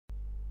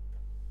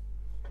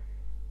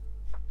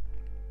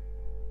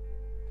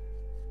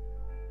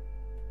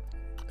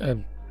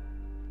And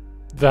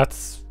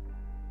that's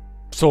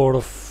sort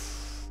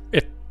of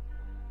it.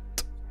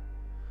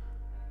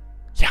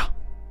 Yeah.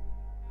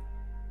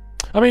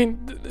 I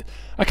mean,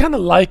 I kind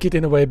of like it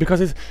in a way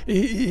because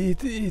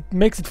it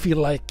makes it feel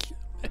like,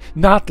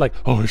 not like,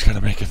 oh, he's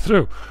gonna make it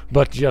through,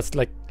 but just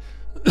like,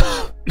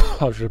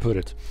 how should I put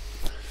it?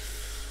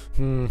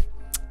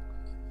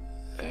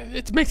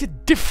 It makes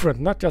it different,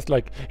 not just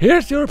like,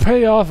 here's your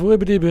payoff,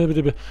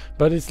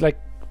 but it's like,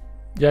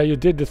 yeah, you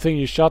did the thing,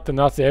 you shot the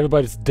Nazi,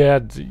 everybody's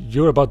dead,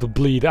 you're about to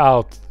bleed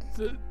out,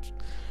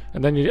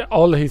 and then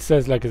all he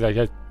says like is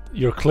like,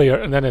 you're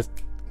clear, and then it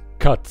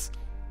cuts.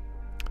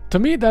 To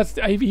me, that's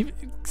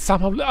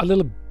somehow a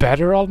little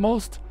better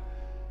almost.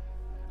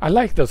 I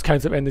like those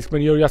kinds of endings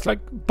when you're just like,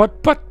 but.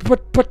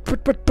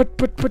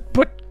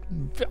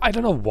 I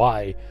don't know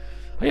why.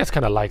 I just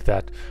kind of like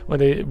that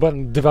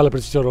when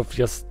developers sort of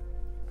just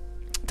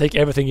take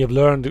everything you've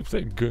learned,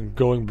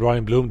 going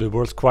Brian Bloom, the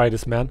world's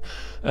quietest man.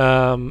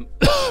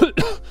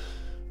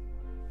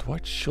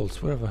 Dwight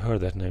Schultz, where have I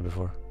heard that name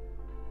before?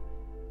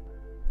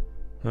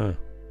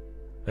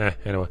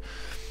 Anyway,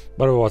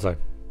 where was I?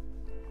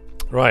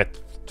 Right,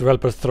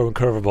 developers throwing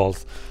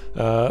curveballs,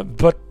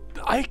 but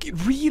I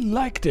really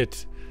liked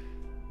it.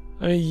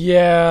 I mean,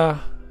 yeah,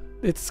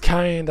 it's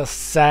kind of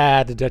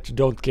sad that you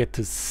don't get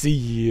to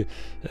see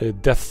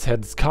Death's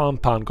Head's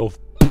compound go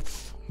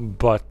poof,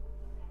 but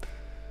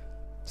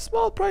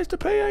small price to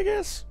pay, I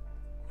guess.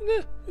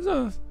 Yeah,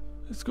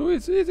 it's cool.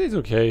 It's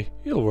okay.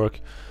 It'll work.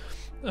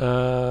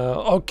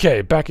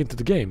 Okay, back into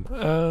the game.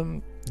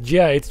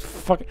 Yeah, it's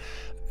fucking.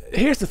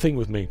 Here's the thing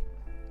with me.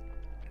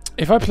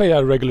 If I play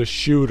a regular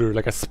shooter,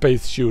 like a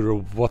space shooter,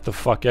 what the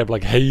fuck ever,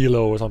 like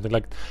Halo or something,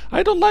 like,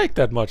 I don't like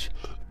that much.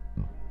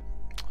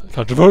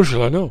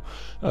 Controversial, I know.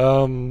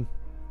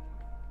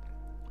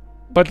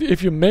 But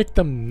if you make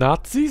them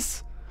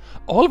Nazis,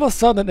 all of a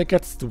sudden it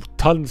gets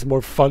tons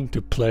more fun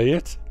to play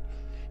it.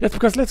 Yes,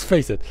 because let's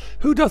face it,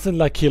 who doesn't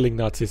like killing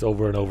Nazis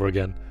over and over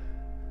again?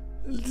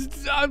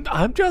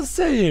 I'm just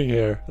saying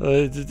here.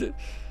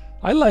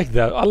 I like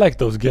that. I like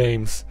those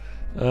games.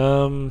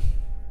 Other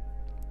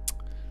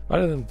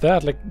than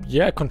that, like,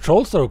 yeah,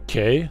 controls are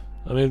okay.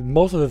 I mean,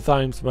 most of the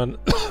times when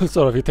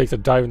sort of he takes a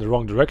dive in the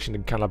wrong direction,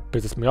 it kind of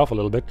pisses me off a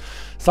little bit.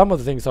 Some of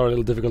the things are a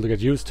little difficult to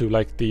get used to,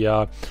 like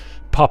the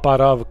pop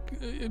out of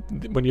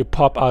when you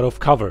pop out of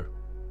cover.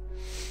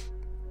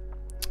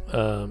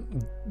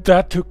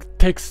 That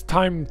takes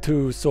time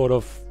to sort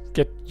of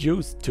get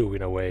used to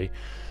in a way.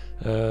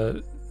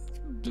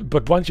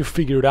 But once you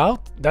figure it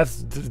out,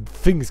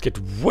 things get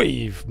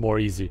way more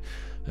easy.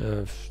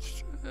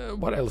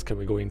 What else can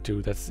we go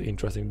into that's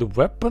interesting? The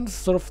weapons,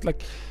 sort of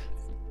like,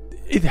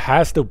 it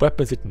has the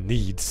weapons it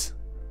needs.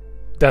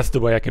 That's the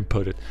way I can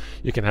put it.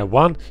 You can have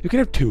one, you can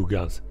have two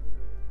guns.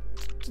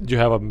 You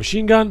have a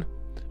machine gun,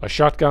 a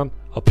shotgun,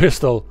 a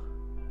pistol.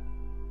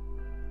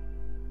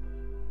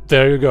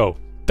 There you go.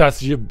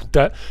 That's you.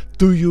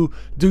 Do you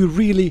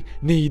really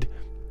need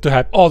to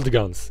have all the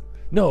guns?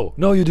 No,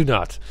 you do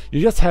not.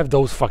 You just have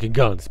those fucking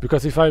guns.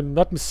 Because if I'm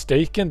not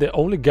mistaken, the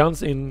only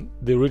guns in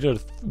the original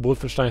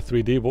Wolfenstein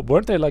 3D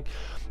weren't they like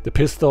the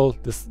pistol,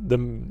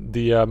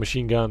 the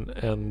machine gun,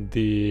 and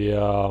the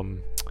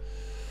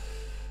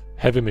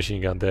heavy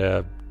machine gun,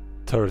 the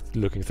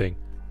turret-looking thing.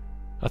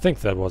 I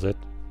think that was it.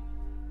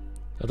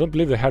 I don't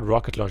believe they had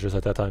rocket launchers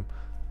at that time.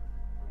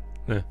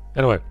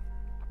 Anyway,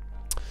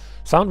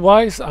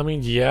 sound-wise, I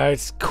mean, yeah,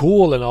 it's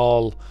cool and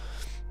all.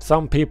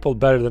 Some people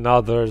better than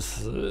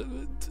others.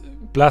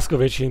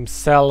 Blazkowicz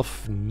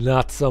himself,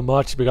 not so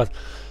much, because...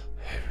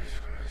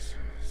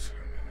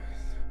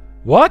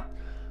 What?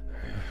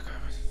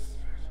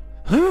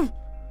 Huh?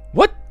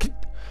 What?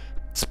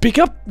 Speak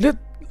up?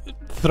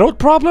 Throat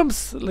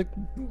problems? Like,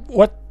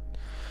 what?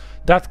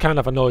 That kind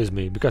of annoys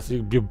me, because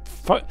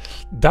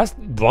that's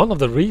one of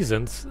the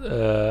reasons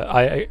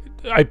I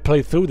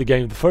played through the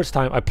game the first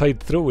time. I played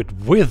through it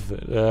with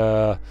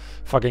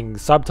fucking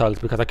subtitles,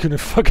 because I couldn't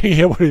fucking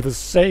hear what he was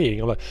saying.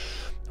 I'm like,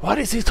 what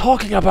is he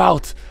talking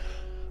about?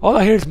 All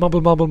I hear is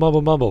mumble, mumble,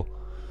 mumble, mumble.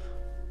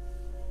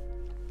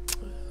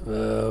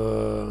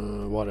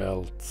 What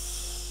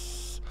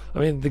else? I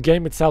mean, the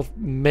game itself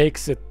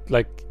makes it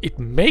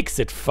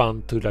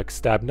fun to like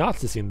stab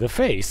Nazis in the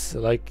face.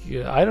 Like,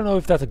 I don't know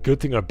if that's a good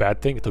thing or a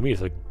bad thing. To me,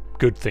 it's a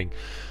good thing.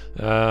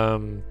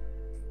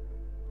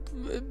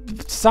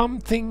 Some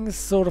things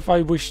sort of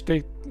I wish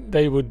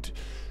they would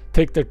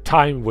take their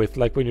time with,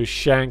 like when you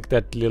shank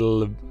that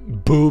little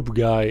boob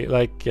guy,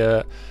 like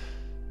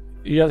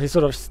he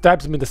sort of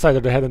stabs him in the side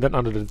of the head and then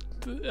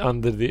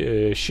under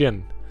the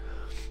shin,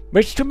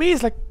 which to me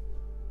is like,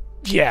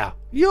 yeah,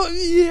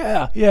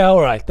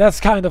 all right, that's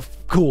kind of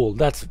cool.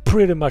 That's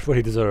pretty much what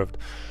he deserved.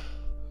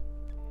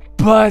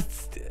 But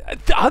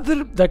the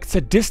other, like,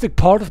 sadistic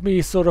part of me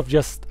is sort of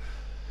just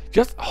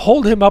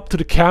hold him up to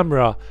the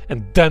camera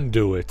and then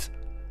do it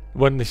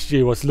when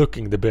she was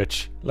looking, the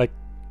bitch. Like,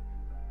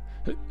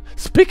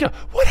 speaking of,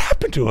 what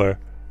happened to her?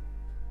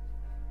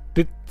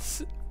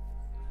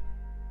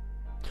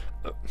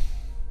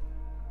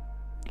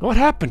 What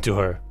happened to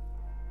her?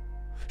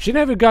 She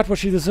never got what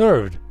she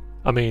deserved.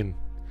 I mean,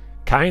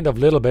 kind of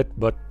little bit,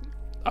 but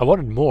I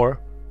wanted more.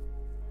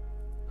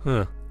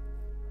 Huh.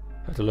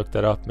 I have to look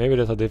that up. Maybe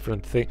that's a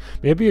different thing.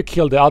 Maybe you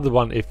kill the other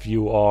one if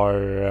you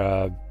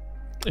are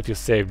if you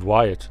saved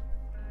Wyatt.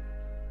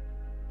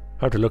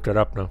 I have to look that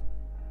up now.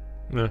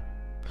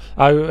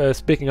 Yeah.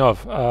 Speaking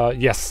of,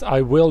 yes,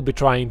 I will be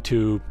trying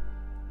to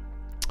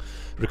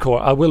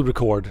record. I will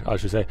record, I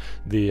should say,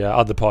 the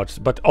other parts,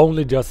 but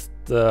only just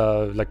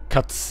like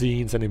cut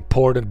scenes and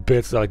important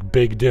bits, like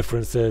big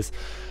differences,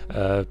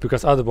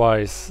 because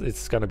otherwise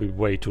it's gonna be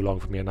way too long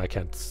for me, and I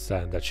can't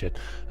stand that shit.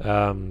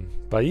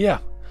 But yeah,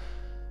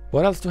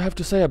 what else do I have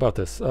to say about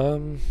this?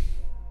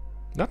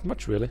 Not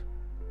much really.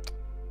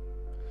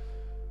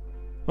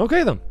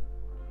 Okay then.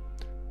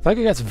 Thank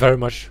you guys very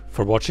much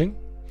for watching,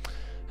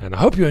 and I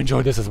hope you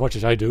enjoyed this as much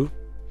as I do.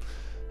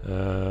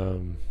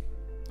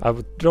 I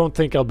don't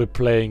think I'll be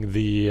playing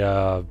the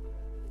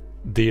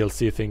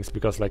DLC things,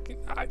 because like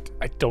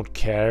I don't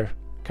care,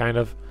 kind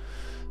of.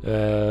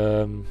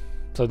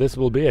 So this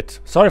will be it.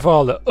 Sorry for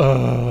all the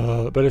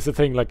but it's the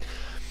thing, like,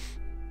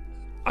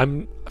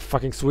 I'm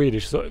fucking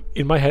Swedish, so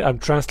in my head I'm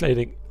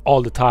translating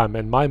all the time,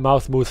 and my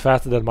mouth moves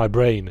faster than my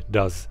brain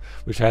does,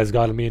 which has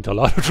gotten me into a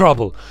lot of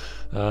trouble.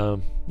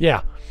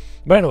 Yeah,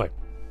 but anyway,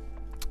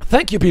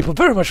 thank you people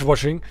very much for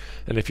watching,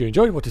 and if you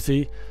enjoyed what you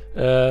see,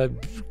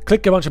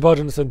 click a bunch of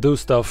buttons and do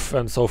stuff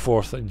and so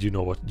forth, and you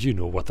know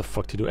what the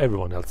fuck to do.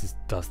 Everyone else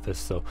does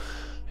this,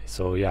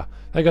 so yeah,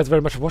 thank you guys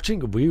very much for watching.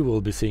 We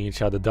will be seeing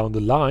each other down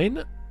the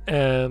line,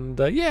 and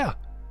yeah,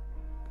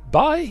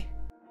 bye.